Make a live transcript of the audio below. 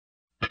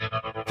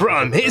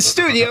from his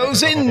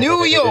studios in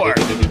New York.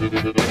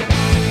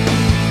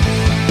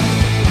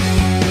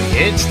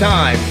 It's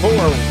time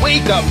for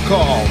Wake Up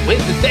Call with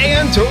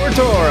Dan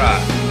Tortora,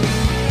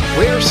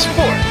 where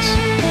sports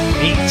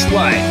meets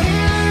life.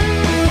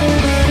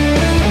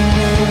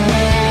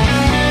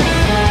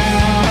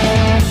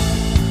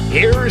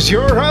 Here's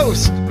your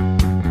host,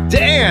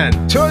 Dan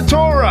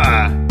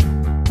Tortora.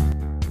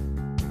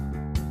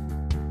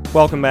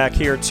 Welcome back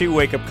here to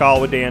Wake Up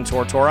Call with Dan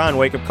Tortora on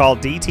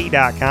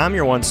wakeupcalldt.com,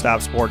 your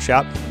one-stop sports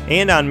shop,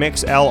 and on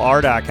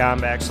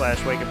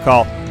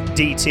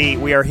mixlr.com/wakeupcalldt.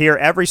 We are here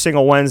every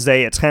single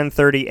Wednesday at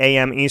 10:30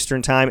 a.m.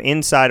 Eastern Time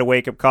inside a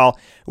Wake Up Call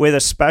with a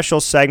special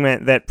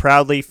segment that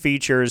proudly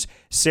features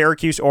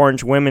Syracuse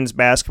Orange women's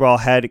basketball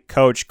head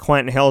coach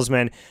Quentin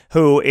Hillsman,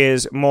 who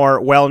is more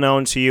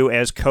well-known to you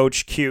as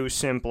Coach Q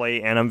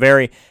simply, and I'm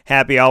very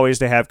happy always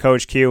to have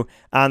Coach Q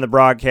on the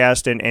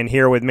broadcast and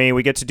here with me.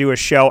 We get to do a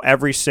show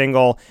every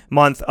single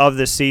month of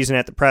the season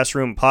at the Press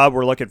Room Pub.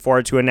 We're looking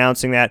forward to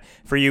announcing that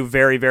for you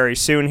very, very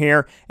soon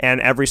here, and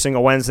every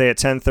single Wednesday at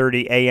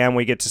 10:30 a.m.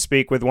 we get to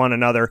speak with one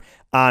another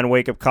on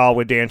Wake Up Call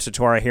with Dan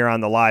Tortora here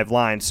on the live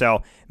line.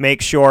 So make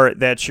sure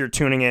that you're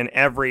tuning in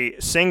every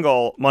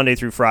single Monday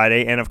through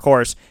Friday, and of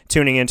course,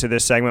 tuning into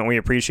this segment. We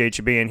appreciate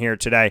you being here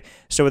today.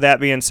 So with that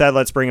being said,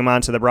 let's bring him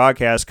on to the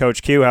broadcast.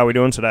 Coach Q, how are we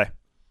doing today?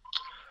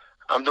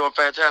 I'm doing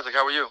fantastic.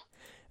 How are you?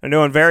 I'm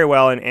doing very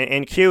well.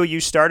 And Q, you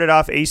started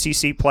off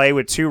ACC play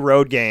with 2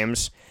 road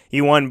games.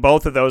 You won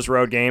both of those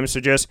road games. So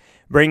just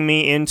bring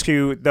me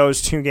into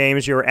those 2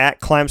 games. You were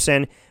at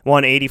Clemson,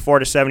 won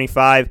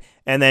 84-75,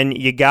 and then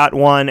you got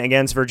one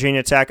against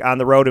Virginia Tech on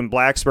the road in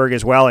Blacksburg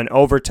as well in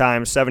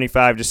overtime,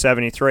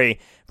 75-73.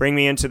 Bring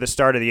me into the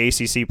start of the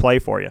ACC play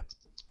for you.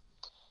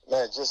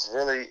 Man, just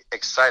really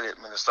excited,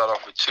 man, to start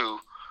off with 2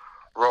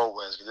 road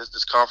wins.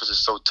 This conference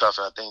is so tough,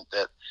 and I think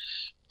that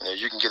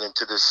you can get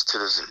into this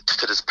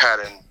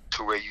pattern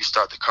to where you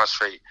start to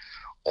concentrate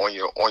on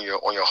your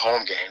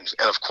home games,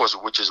 and of course,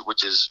 which is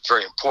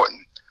very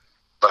important.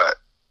 But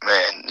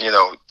man,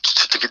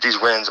 to get these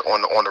wins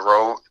on the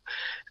road,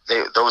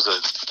 those are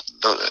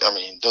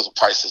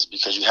priceless,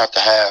 because you have to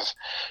have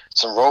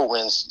some road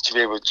wins to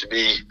be able to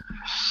be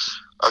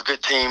a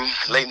good team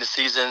late in the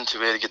season, to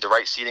be able to get the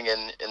right seeding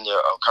in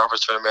the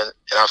conference tournament,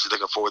 and obviously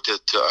looking forward to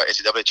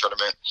NCAA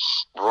tournament.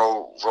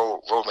 Road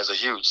wins are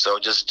huge. So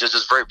just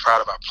very proud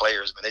of our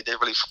players, man. They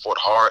really fought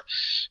hard.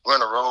 We were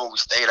on the road. We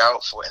stayed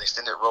out for an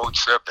extended road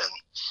trip, and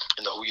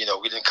we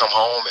didn't come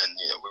home, and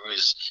we were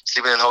just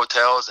sleeping in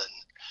hotels and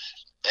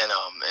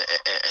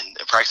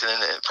practicing in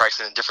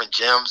different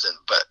gyms.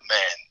 But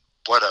man,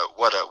 what a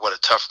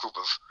tough group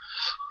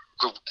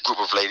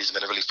of ladies,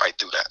 man, to really fight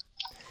through that.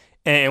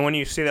 And when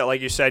you see that, like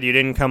you said, you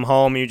didn't come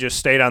home, you just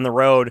stayed on the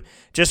road,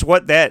 just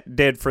what that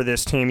did for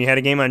this team. You had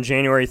a game on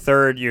January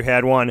 3rd, you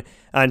had one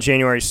on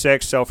January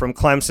 6th, so from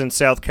Clemson,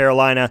 South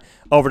Carolina,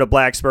 over to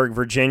Blacksburg,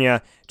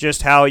 Virginia,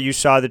 just how you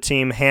saw the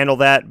team handle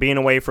that, being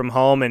away from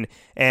home and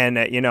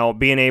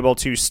being able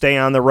to stay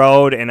on the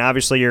road, and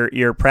obviously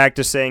you're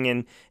practicing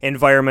in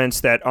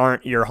environments that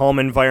aren't your home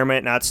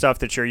environment, not stuff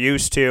that you're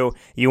used to.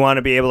 You want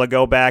to be able to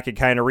go back and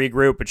kind of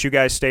regroup, but you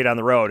guys stayed on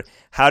the road.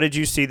 How did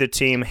you see the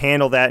team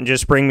handle that, and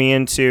just bring me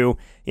into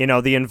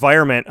the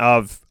environment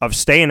of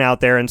staying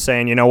out there and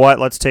saying, you know what,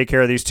 let's take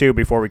care of these 2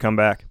 before we come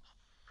back?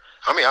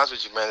 I'll be honest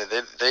with you, man.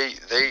 They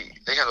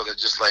handled it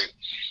just like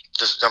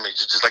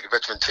a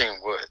veteran team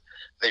would.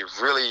 They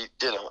really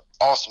did an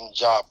awesome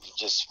job of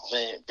just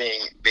being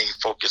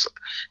focused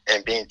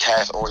and being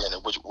task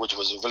oriented, which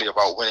was really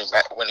about winning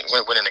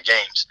the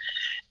games.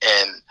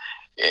 And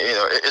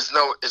it's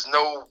no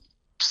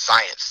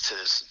science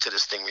to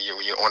this thing when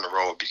you're on the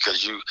road,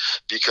 because you're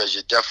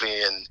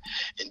definitely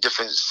in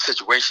different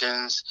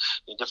situations,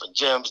 in different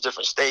gyms,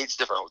 different states,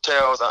 different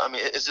hotels. I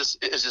mean, it's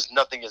just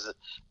nothing is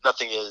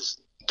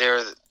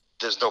there.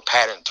 There's no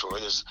pattern to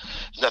it. There's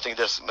nothing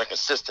that's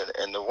consistent.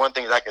 And the one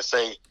thing that I can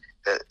say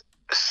that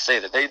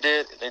they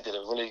did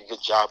a really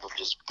good job of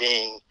just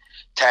being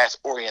task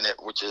oriented,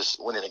 which is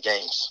winning the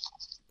games.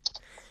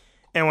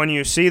 And when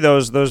you see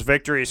those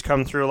victories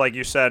come through, like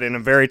you said, in a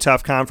very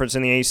tough conference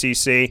in the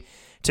ACC,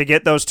 to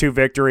get those 2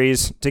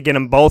 victories, to get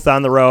them both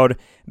on the road,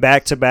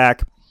 back to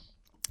back,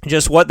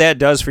 just what that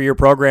does for your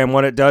program,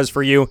 what it does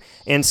for you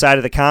inside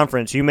of the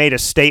conference. You made a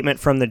statement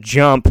from the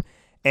jump,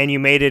 and you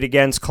made it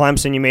against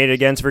Clemson, you made it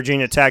against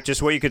Virginia Tech.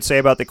 Just what you could say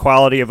about the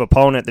quality of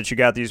opponent that you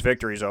got these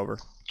victories over.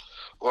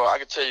 Well, I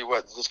can tell you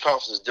what, this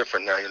conference is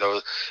different now.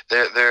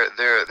 There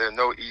are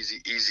no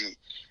easy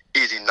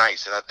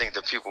nights, and I think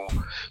that people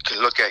can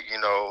look at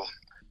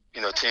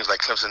teams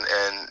like Clemson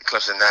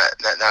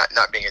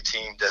not being a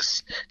team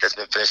that's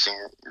been finishing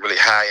really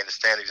high in the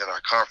standings in our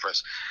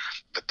conference,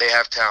 but they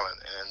have talent,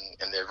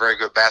 and they're very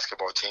good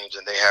basketball teams,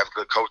 and they have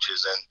good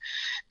coaches,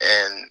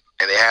 and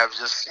they have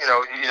just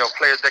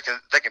players that can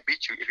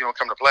beat you if you don't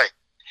come to play.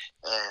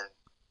 And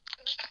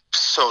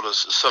so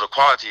the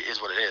quality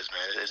is what it is,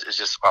 man. It's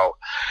just about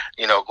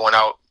going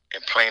out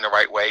and playing the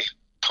right way,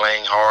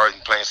 playing hard,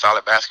 and playing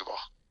solid basketball.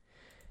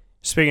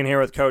 Speaking here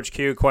with Coach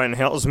Q, Quentin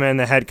Hillsman,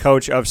 the head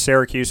coach of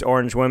Syracuse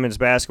Orange women's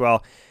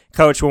basketball.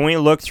 Coach, when we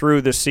look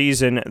through the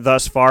season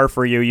thus far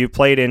for you, you've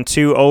played in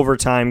 2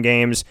 overtime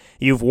games.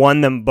 You've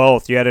won them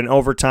both. You had an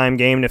overtime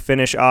game to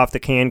finish off the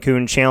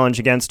Cancun Challenge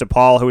against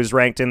DePaul, who was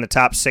ranked in the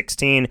top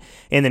 16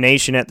 in the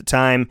nation at the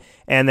time.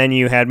 And then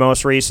you had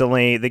most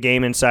recently the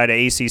game inside of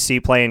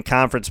ACC play and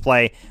conference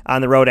play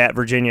on the road at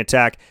Virginia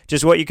Tech.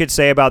 Just what you could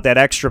say about that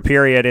extra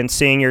period and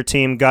seeing your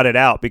team gut it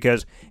out,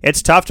 because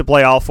it's tough to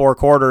play all 4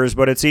 quarters,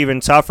 but it's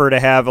even tougher to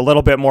have a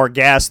little bit more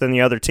gas than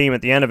the other team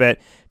at the end of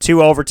it.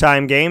 2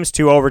 overtime games,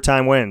 2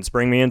 overtime wins.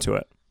 Bring me into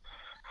it.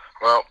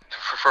 Well,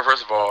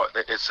 first of all,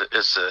 it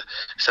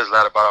says a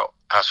lot about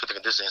our strength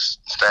and conditioning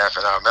staff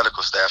and our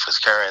medical staff, because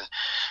Karen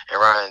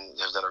and Ryan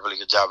have done a really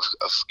good job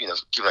of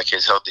keeping our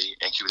kids healthy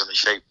and keeping them in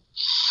shape.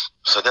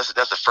 So that's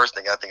the first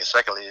thing I think. And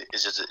secondly,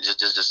 is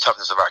just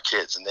toughness of our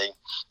kids, and they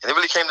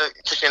really came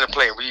to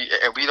play.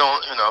 And we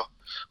don't,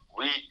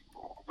 we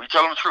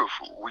tell them the truth.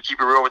 We keep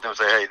it real with them and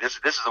say, hey, this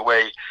is a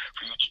way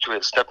for you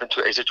to step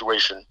into a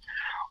situation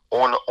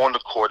on the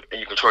court,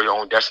 and you control your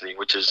own destiny,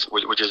 which is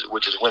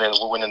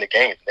winning the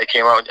game. They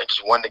came out and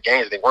just won the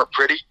games. They weren't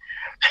pretty,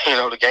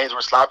 the games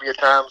were sloppy at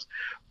times,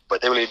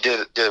 but they really did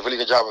a really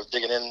good job of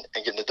digging in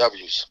and getting the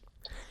W's.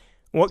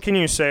 What can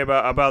you say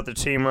about the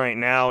team right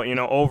now?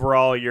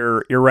 Overall,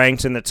 you're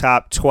ranked in the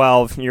top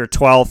 12. You're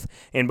 12th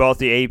in both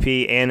the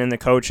AP and in the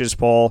coaches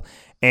poll.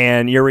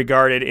 And you're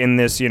regarded in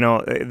this,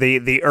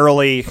 the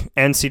early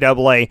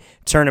NCAA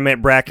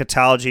tournament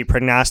bracketology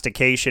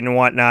prognostication and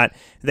whatnot.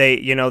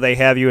 They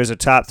have you as a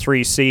top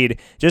 3 seed.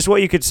 Just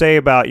what you could say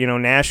about,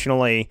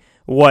 nationally,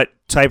 what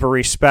type of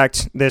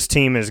respect this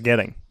team is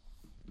getting.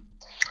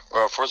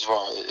 Well, first of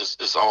all,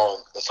 it's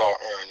all earned.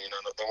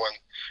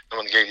 No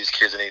one gave these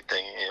kids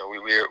anything.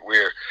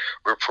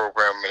 We're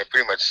programming, and it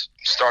pretty much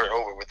started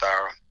over with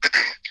our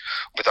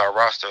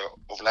roster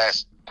over the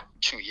last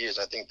 2 years.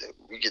 I think that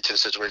we get to the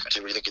situation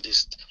to really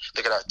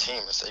look at our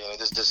team and say,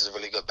 this is a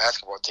really good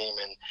basketball team,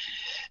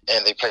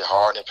 and they play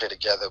hard and they play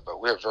together. But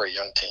we're a very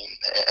young team,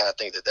 and I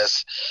think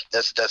that's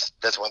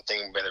one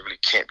thing that really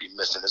can't be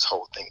missed in this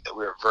whole thing. That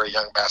we're a very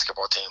young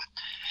basketball team,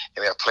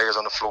 and we have players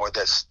on the floor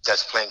that's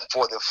playing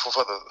for the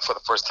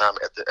first time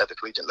at the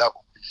collegiate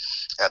level.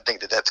 And I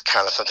think that's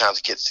kind of sometimes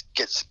gets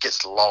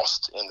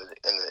lost in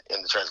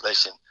the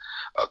translation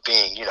of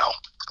being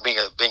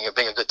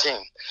a good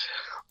team.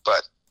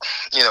 But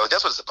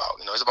that's what it's about.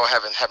 It's about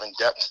having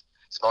depth.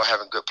 It's about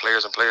having good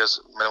players and players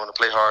want to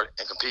play hard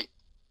and compete.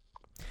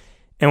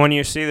 And when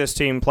you see this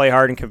team play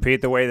hard and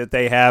compete the way that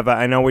they have,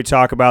 I know we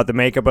talk about the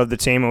makeup of the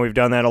team, and we've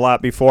done that a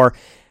lot before.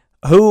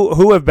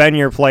 Who have been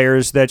your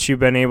players that you've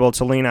been able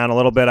to lean on a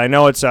little bit? I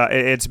know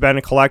it's been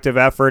a collective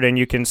effort, and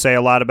you can say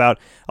a lot about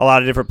a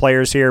lot of different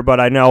players here, but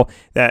I know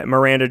that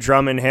Miranda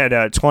Drummond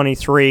had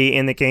 23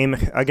 in the game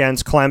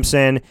against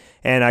Clemson,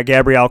 and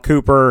Gabrielle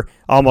Cooper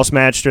almost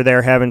matched her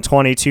there, having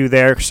 22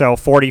 there, so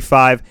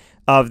 45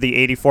 of the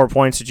 84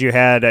 points that you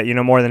had,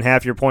 more than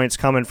half your points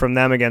coming from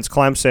them against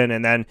Clemson.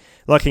 And then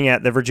looking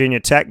at the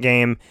Virginia Tech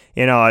game,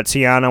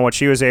 Tiana, what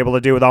she was able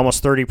to do with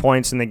almost 30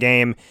 points in the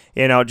game,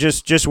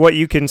 just what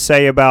you can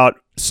say about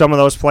some of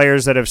those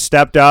players that have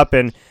stepped up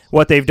and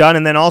what they've done.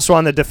 And then also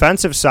on the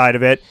defensive side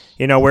of it,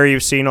 where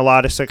you've seen a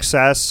lot of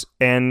success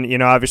and,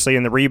 obviously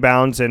in the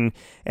rebounds and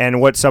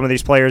what some of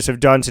these players have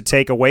done to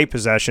take away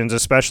possessions,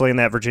 especially in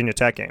that Virginia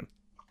Tech game.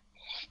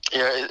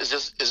 Yeah, it's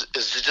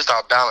just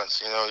our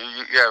balance. You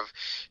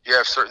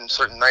have certain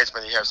nights,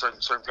 man. You have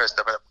certain players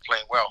that are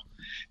playing well,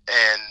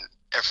 and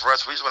for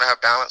us, we just want to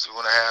have balance. We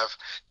want to have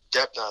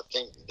depth, and I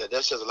think that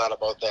says a lot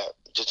about that.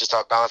 Just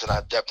our balance and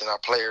our depth and our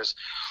players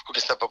who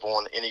can step up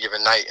on any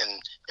given night and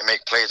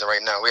make plays. And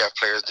right now, we have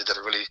players that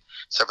are really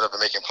stepping up and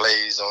making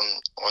plays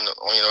on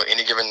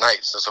any given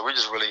night. So we're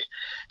just really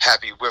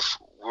happy with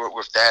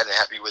that, and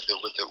happy with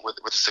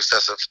the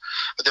success of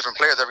different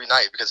players every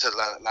night, because it says a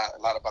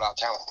lot about our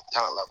talent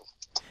level.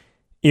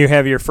 You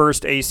have your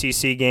first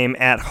ACC game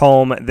at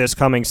home this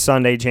coming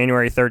Sunday,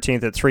 January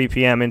 13th at 3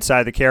 p.m.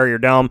 inside the Carrier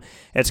Dome.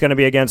 It's going to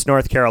be against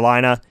North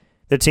Carolina.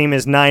 The team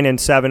is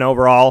 9-7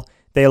 overall.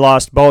 They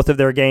lost both of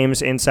their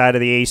games inside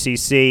of the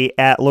ACC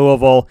at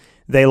Louisville.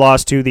 They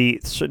lost to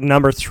the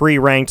number 3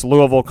 ranked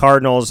Louisville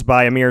Cardinals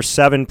by a mere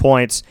 7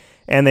 points,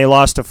 and they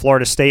lost to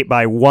Florida State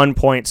by 1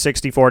 point,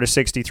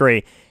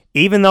 64-63.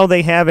 Even though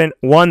they haven't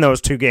won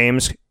those 2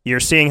 games, you're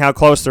seeing how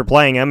close they're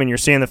playing them, and you're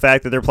seeing the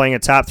fact that they're playing a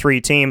top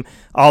 3 team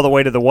all the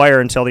way to the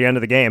wire until the end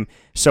of the game.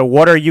 So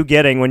what are you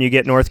getting when you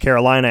get North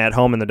Carolina at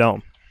home in the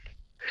Dome?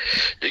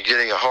 You're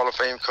getting a Hall of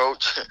Fame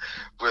coach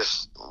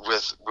with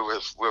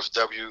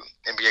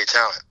WNBA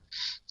talent.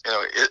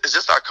 It's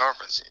just our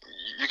conference.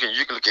 You can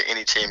look at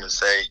any team and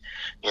say,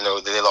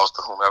 that they lost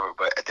to whomever,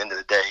 but at the end of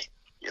the day,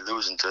 you're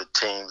losing to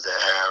teams that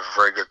have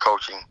very good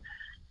coaching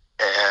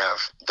and have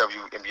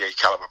WNBA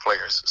caliber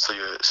players. So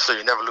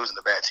you're never losing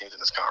to bad teams in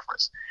this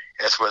conference.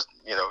 And that's what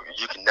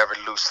you can never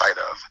lose sight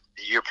of.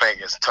 You're playing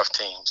against tough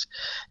teams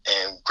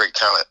and great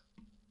talent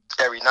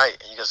every night,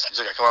 and you just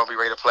gotta come out and be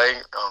ready to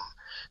play.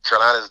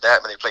 Carolina is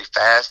that, man. They play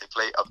fast, they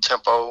play up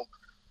tempo,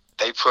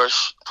 they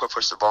push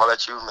the ball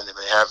at you, and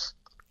they have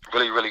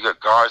really, really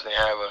good guards. They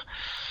have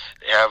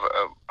They have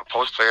a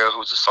post player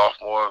who's a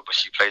sophomore, but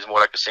she plays more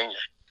like a senior.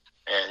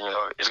 And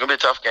it's gonna be a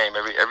tough game.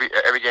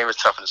 Every game is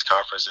tough in this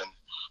conference,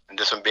 and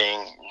this one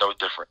being no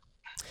different.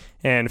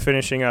 And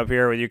finishing up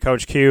here with you,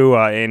 Coach Q,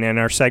 in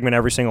our segment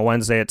every single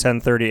Wednesday at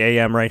 10:30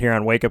 a.m. right here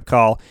on Wake Up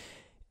Call.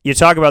 You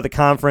talk about the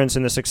conference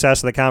and the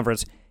success of the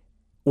conference.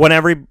 When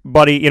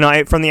everybody,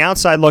 from the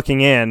outside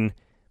looking in,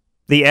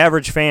 the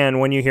average fan,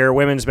 when you hear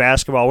women's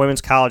basketball,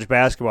 women's college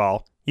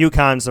basketball,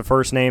 UConn's the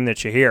first name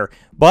that you hear.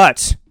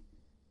 But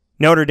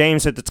Notre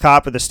Dame's at the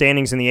top of the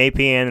standings in the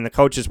APN and the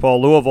coaches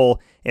poll. Louisville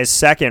is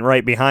second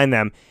right behind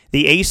them.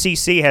 The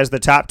ACC has the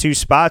top two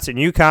spots, and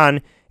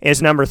UConn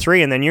is number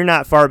 3, and then you're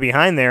not far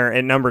behind there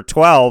at number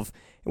 12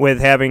 with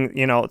having,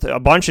 a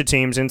bunch of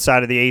teams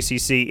inside of the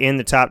ACC in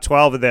the top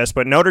 12 of this.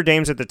 But Notre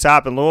Dame's at the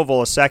top and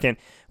Louisville is second.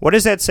 What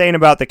is that saying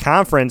about the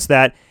conference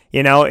that,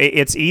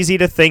 it's easy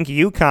to think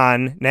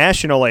UConn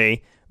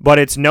nationally, but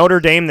it's Notre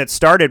Dame that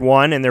started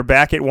 1, and they're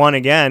back at 1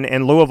 again,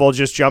 and Louisville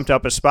just jumped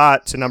up a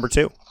spot to number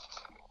 2.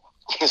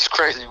 It's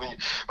crazy when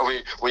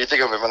you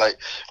think of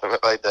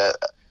it like that.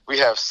 We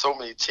have so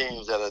many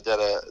teams that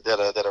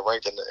are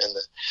ranked in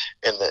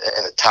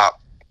the top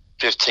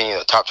 15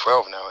 or top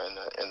 12 now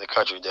in the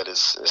country. That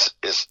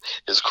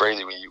is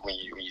crazy when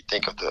you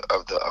think of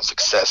the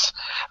success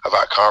of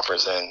our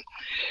conference. And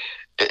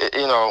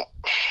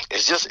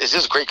it's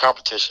just great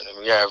competition. And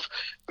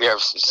we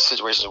have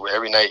situations where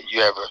every night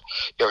you have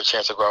a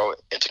chance to go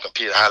and to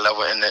compete at a high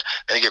level and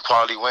get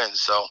quality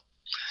wins. So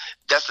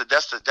that's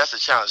the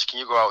challenge. Can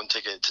you go out and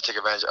take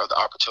advantage of the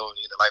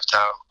opportunity in the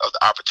lifetime of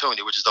the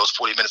opportunity, which is those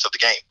 40 minutes of the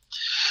game?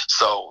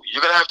 So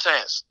you're gonna have a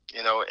chance,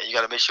 and you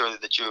got to make sure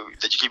that you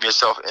keep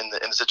yourself in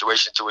the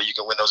situation to where you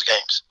can win those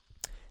games.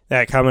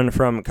 That coming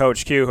from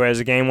Coach Q, who has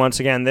a game once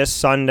again this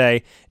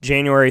Sunday,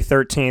 January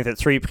 13th at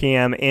 3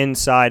 p.m.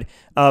 inside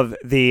of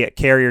the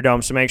Carrier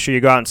Dome. So make sure you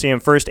go out and see him.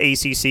 First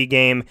ACC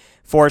game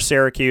for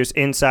Syracuse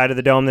inside of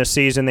the Dome this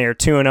season. They are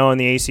 2-0 in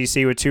the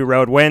ACC with 2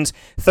 road wins,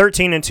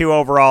 13-2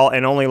 overall,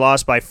 and only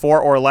lost by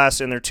 4 or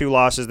less in their 2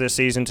 losses this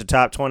season to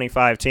top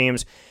 25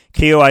 teams.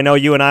 Q, I know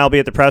you and I will be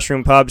at the Press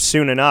Room Pub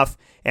soon enough,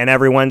 and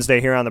every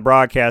Wednesday here on the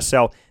broadcast.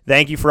 So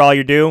thank you for all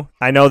you do.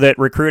 I know that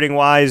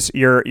recruiting-wise,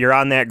 you're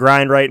on that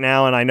grind right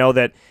now, and I know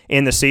that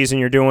in the season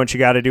you're doing what you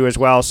got to do as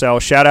well. So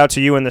shout out to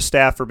you and the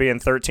staff for being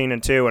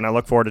 13-2, and I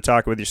look forward to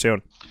talking with you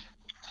soon.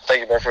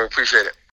 Thank you, Burford. Appreciate it.